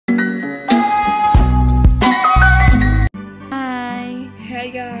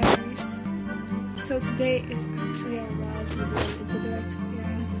today is actually our last video. Is that right,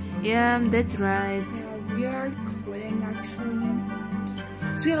 Sofia? Yeah, that's right. Yeah, we are quitting actually.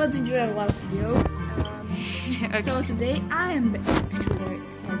 So yeah, let's enjoy our last video. Okay. So today I am actually very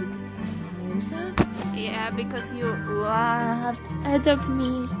excited because I'm Rosa. Yeah, because you laughed at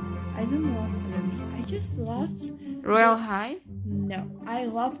me. I don't love me. I just loved Royal High? No, I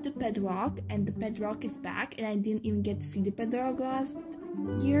loved the Bedrock, and the Bedrock is back, and I didn't even get to see the Bedrock last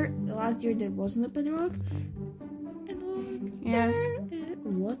year. Last year there wasn't a Bedrock. And look, Yes.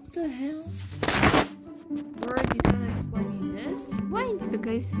 what the hell? Word, you can explain me this? Why?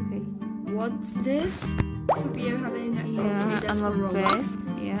 Because okay. What's this? Sophia, you have any idea? Yeah, Okay, that's I'm for a Roblox. best.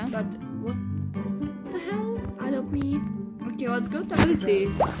 Yeah. But what the hell? Adopt me. Okay, let's go to What is this?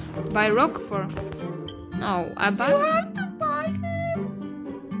 Buy rock for? No, I buy. You have to buy him.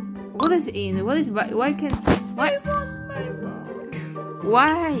 What is in? What is buy? Why can? Why? I want my rock.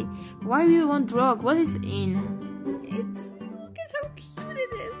 Why? Why do you want rock? What is in? It's look at how cute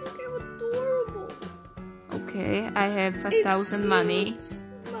it is. Look how adorable. Okay, I have 5,000 money.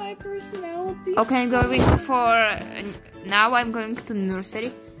 My personality. Okay, I'm going for. Now I'm going to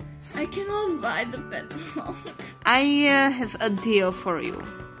nursery. I cannot buy the Bedrock. I have a deal for you.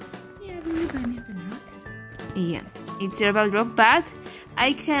 Yeah, will you buy me a Bedrock? Yeah, it's about rock, but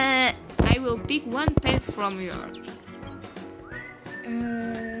I will pick one pet from yours.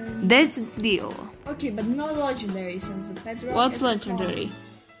 That's the deal. Okay, but not legendary since the Bedrock. What's is legendary?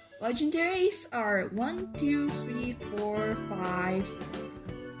 Legendaries are 1, 2, 3, 4, 5.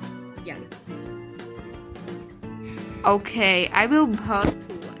 Yeah. Okay, I will buy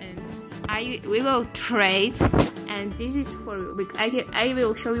two, and we will trade. And this is for you. Because I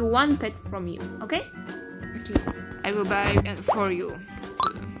will show you one pet from you. Okay? Okay. I will buy for you.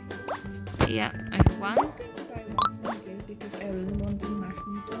 Yeah, I have one. I'm going to buy one again because I really want the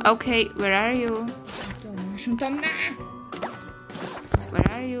mushroom tom. Okay, where are you? Mushroom tom, nah. Where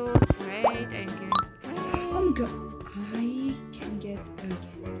are you? Trade and get. Oh my god. I can get a gift.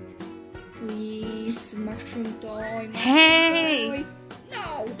 Please, mushroom toy. Mushroom Hey! toy.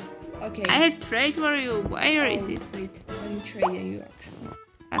 No! Okay. I have trade for you. Where is it? Wait, let me trade you actually.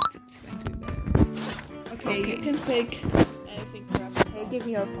 Accept. It's going to be better. Okay, Okay. you can pick anything for us. Hey, give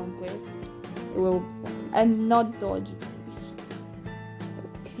me your phone, please. Will and not dodgy things.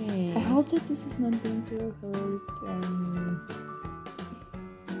 Okay. I hope that this is not going to hurt.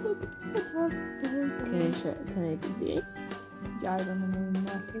 Look at the rock. Okay, sure. Can I do this? Yeah, I don't know where to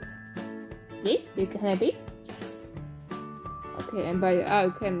mark it. This? Can I pick? Yes. Okay, and by I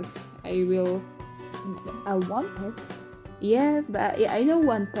will. One pet. Yeah, but yeah, I know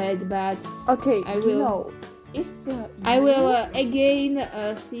one pet, but Okay, I you will- know, if I will again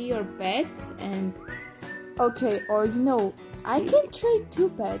see your pets and. okay, or you know, I can trade 2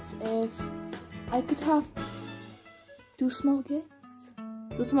 pets if I could have 2 small gifts.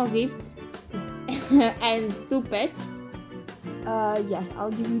 2 small gifts and 2 pets. Yeah, I'll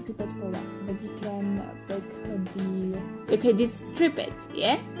give you 2 pets for that, but you can pick the. Okay, this is 3 pets,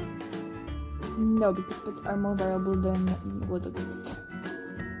 yeah? No, because pets are more valuable than water gifts.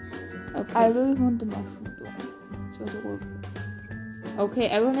 Okay. I really want the mushroom toy. So the whole. Okay,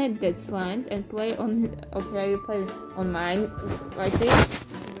 I will need that slime and play on. Okay, I will play on mine like this.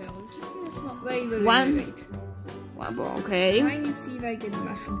 Well, just get a small. Wait. One. Okay. Trying to see if I get the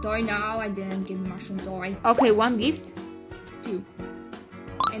mushroom toy. No, I didn't get the mushroom toy. Okay, 1 gift. 2.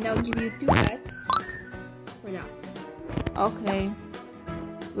 And I'll give you 2 pets for that. Okay.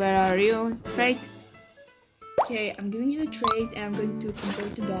 Where are you? Trade. Okay, I'm giving you the trade and I'm going to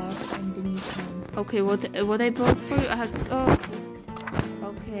convert the dogs and then you can. Okay, what I bought for you? Oh.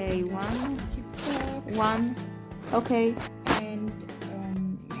 Okay, 1. Keep the dog. 1. Okay. And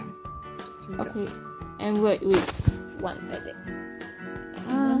yeah. Here we go. Okay. And wait. 1 pet.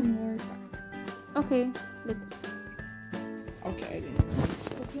 And 1 more pack. Okay. Let. Okay, I didn't like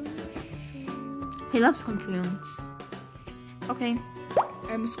scorpion. He loves scorpions. Okay.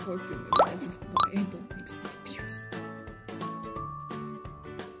 I'm a scorpion, maybe that's why I don't like scorpions.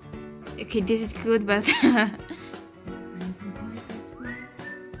 Okay, this is good, but I put my pet where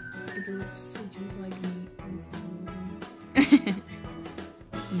it looks just like me.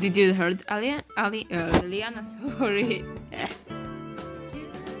 did you heard Liana? Sorry. Yes.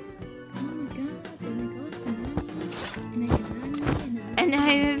 Oh my god, and I got some money, and I got money, And I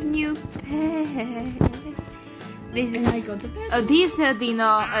have new pet. and I got the pet. This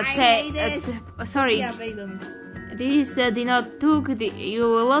dino sorry. Yeah, wait a minute. This dino took you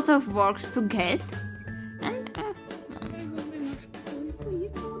a lot of works to get. And I want my mushroom,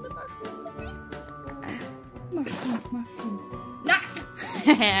 please. I want the mushroom. Mushroom. Nah!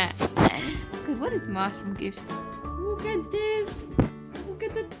 okay, what What is mushroom gift? Look at this. Look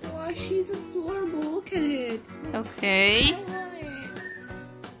at the plushie. It's adorable. Look at it. Okay. I want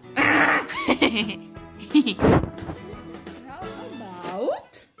it. How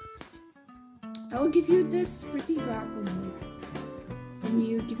about I'll give you this pretty grapple hook. And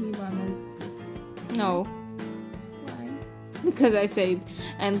you give me one more. No. Why? Because I said,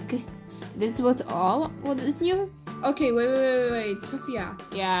 and this was all. What is new? Okay, wait, Sofia.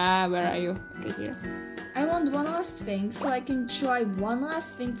 Yeah, where are you? Okay, here. I want one last thing, so I can try one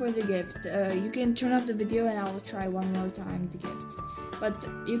last thing for the gift. You can turn off the video and I'll try one more time the gift. But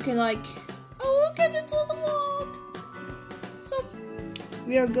you can like, oh look at this little vlog. So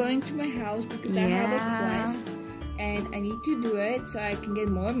we are going to my house because I have a quest. And I need to do it so I can get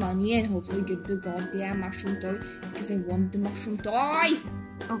more money and hopefully get the goddamn mushroom toy because I want the mushroom toy.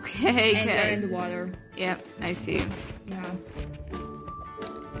 Okay. And they're in the water. Yeah, I see. Yeah.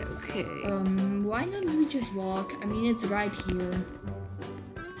 Okay. Why don't we just walk? I mean, it's right here.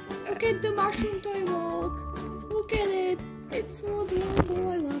 Look at the mushroom toy walk. Look at it. It's so adorable.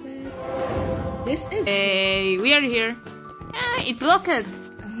 I love it. This is. Hey, we are here. Ah, it's locked.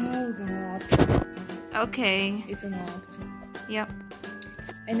 Oh god. Okay. It's unlocked. Yep.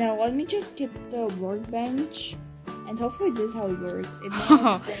 And now let me just get the workbench. And hopefully this is how it works. If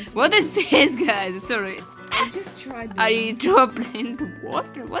not, what is this, guys? Sorry. I just tried. Are you dropping into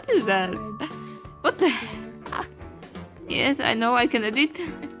water? What is that? What the? Yes, I know I can edit.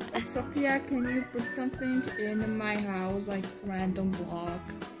 Sofia, can you put something in my house, like random block?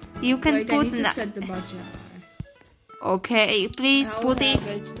 You can Wait, put. I need to set the budget. Okay, please put it.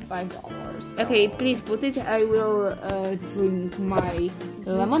 To $5. So. Okay, please put it. I will drink my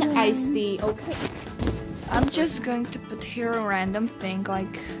lemon iced tea. Okay. I'm just going to put here a random thing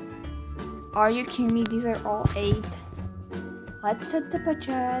like, are you kidding me? These are all 8. Let's set the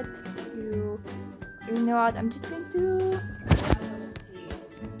budget to, you know what, I'm just going to,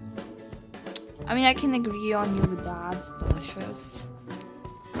 I mean I can agree on you with that, it's delicious.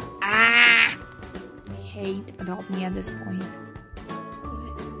 I hate Adopt Me at this point.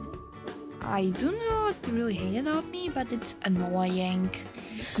 I do not really hate Adopt Me, but it's annoying.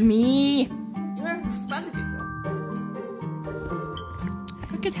 Me! You're funny people.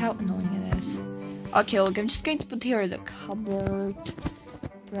 Look at how annoying it is. Okay, look, I'm just going to put here the cupboard.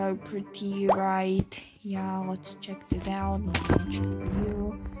 Very pretty, right? Yeah, let's check this out.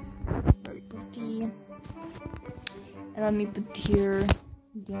 Very pretty. And let me put here.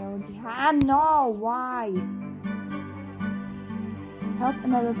 Ah, no, why? Help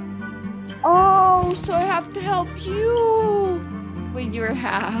another. Oh, so I have to help you with your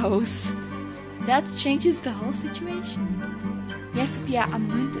house. That changes the whole situation. Yes, Sophia, I'm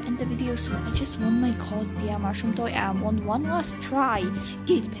going to end the video soon. I just want my goddamn mushroom toy. I want one last try.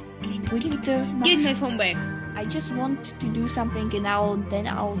 Get it back. Get my phone back. I just want to do something and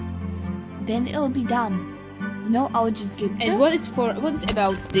then it'll be done. You know, I'll just get. And what is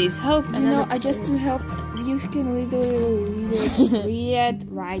about this? Help. You know, I just to help. You can literally read it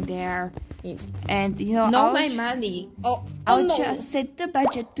right there. And you know, not my money. I'll just set the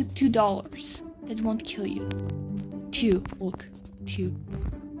budget to $2. That won't kill you. 2. Look. 2.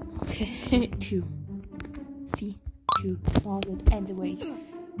 2. See? 2. Pause it and wait.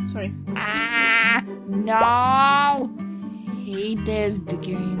 Sorry. Ah! No! Hate this. The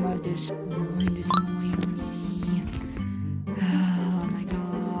game at this point is annoying me. Oh my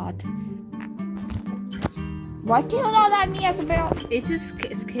god. Why can you not let me as a builder? It's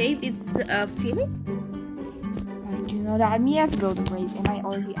escape. It's feeling. Why can you not add me as a builder? Wait, am I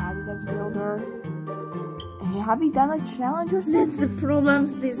already added as a builder? Have you done a challenge or something? That's the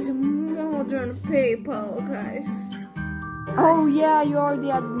problems. These modern people, guys. Oh yeah, you already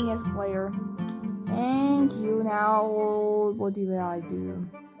added me as a player. Thank you. Now, what do I do?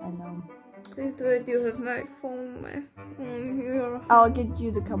 I know. Please do it. You have my phone here. I'll get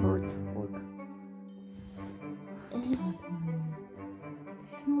you the cupboard. Look.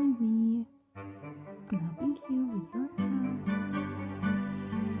 It's annoying me. I'm helping you with your house.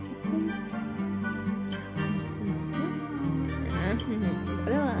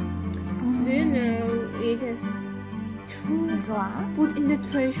 Do you know it has to put in the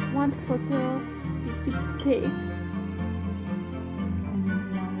trash one photo that you pick?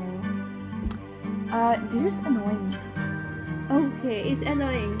 This is annoying. Okay, it's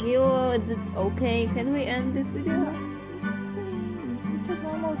annoying you. That's okay. Can we end this video? Please, just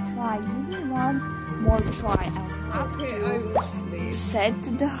one more try. Give me one more try. I will sleep. Set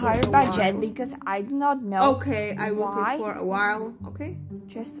the higher budget because I do not know. Okay, I will sleep for a while. Okay.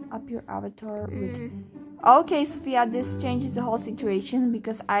 Just up your avatar with. Okay, Sophia, this changes the whole situation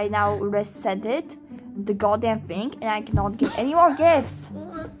because I now reset it, the goddamn thing, and I cannot get any more gifts.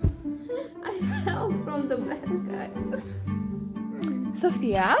 I fell from the bed, guys.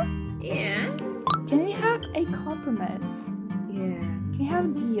 Sophia? Yeah? Can we have a compromise? Yeah. Can we have a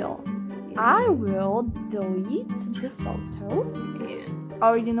deal? Yeah. I will delete the photo. Yeah.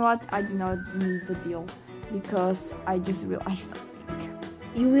 Oh, you know what? I do not need the deal because I just realized something.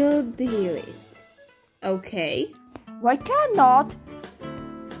 You will delete it. Okay. Why cannot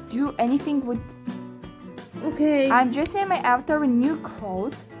do anything with... Okay. I'm dressing my avatar with new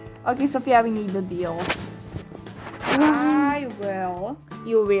clothes. Okay, Sophia, we need the deal. I will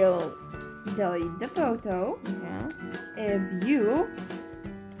You will. delete the photo Yeah. if you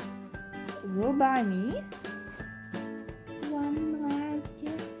will buy me one last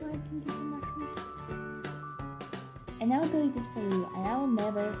gift so I can get the mushrooms. And I'll delete it for you. And I will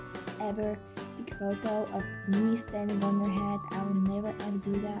never ever take a photo of me standing on your head. I will never ever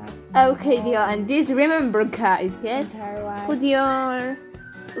do that. Okay, deal. And this, remember, guys, yes? Entire life. Put your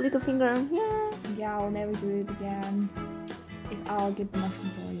little finger. Yeah. Yeah, I'll never do it again. If I'll get the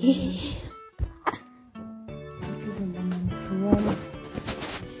mushroom for you. Because of the mushroom.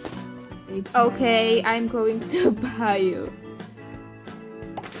 It's Okay, I'm going to buy you.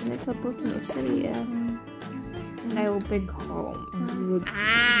 Let's put nursery. And I will pick home. And we would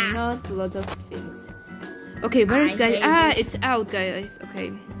not lots of things. Okay, where is guys? hate this. It's out, guys.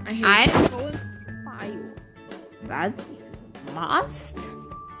 Okay. I'm I'm going to buy you. But you must.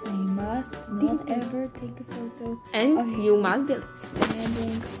 I must not ever take a photo And of you must delete.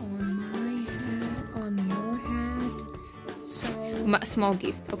 standing on my head, on your head. So Small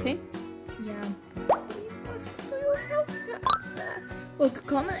gift, okay? yeah. Please, do you help that? Look,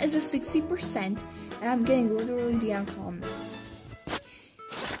 comment is a 60%, and I'm getting literally the uncomments.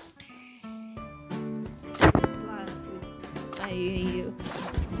 I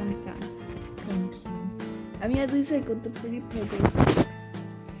Thank you. I mean, at least I got the pretty piggy.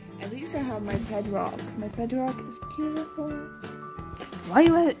 At least I have my bedrock. My bedrock is beautiful. Why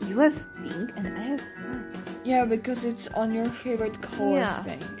you have pink and I have black? Yeah, because it's on your favorite color Yeah.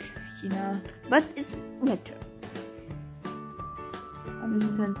 thing, you know? But it's better. I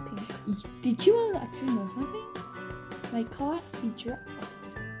mean, Than pink. did you actually know something? My class teacher,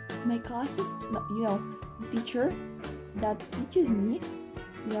 my classes, no, you know, the teacher that teaches me,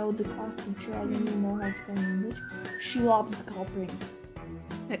 you know, the class teacher, I don't even know how it's called in English, she loves the color pink.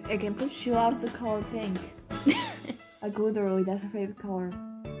 Again, please. She loves the color pink. Like literally, that's her favorite color.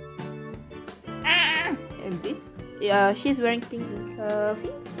 And this? Yeah, she's wearing pink things.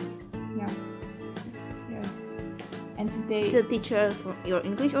 Yeah. Yeah. And today... It's a teacher for your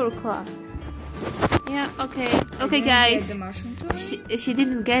English or class? Yeah, okay. I Okay, didn't guys. get the mushroom toy. She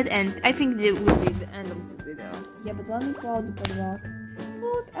didn't get, and I think that will be the end of the video. Yeah, but let me follow the bedrock.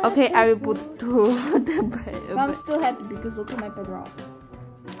 Look, Okay, I will have put two. two the But I'm still happy because look at my bedrock.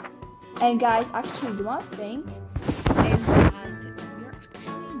 And guys, actually, the one thing is that we're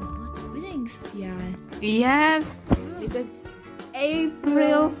actually not quitting, Sophia. Yeah, because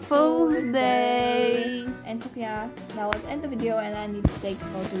April Fool's Day. And Sophia, now let's end the video and I need to take a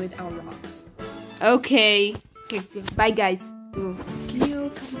photo with our rocks. Okay. Bye, guys. Can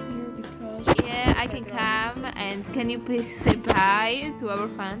you come here because... Yeah, I can come. And can you please say bye to our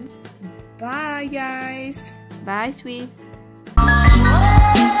fans? Bye, guys. Bye, sweet.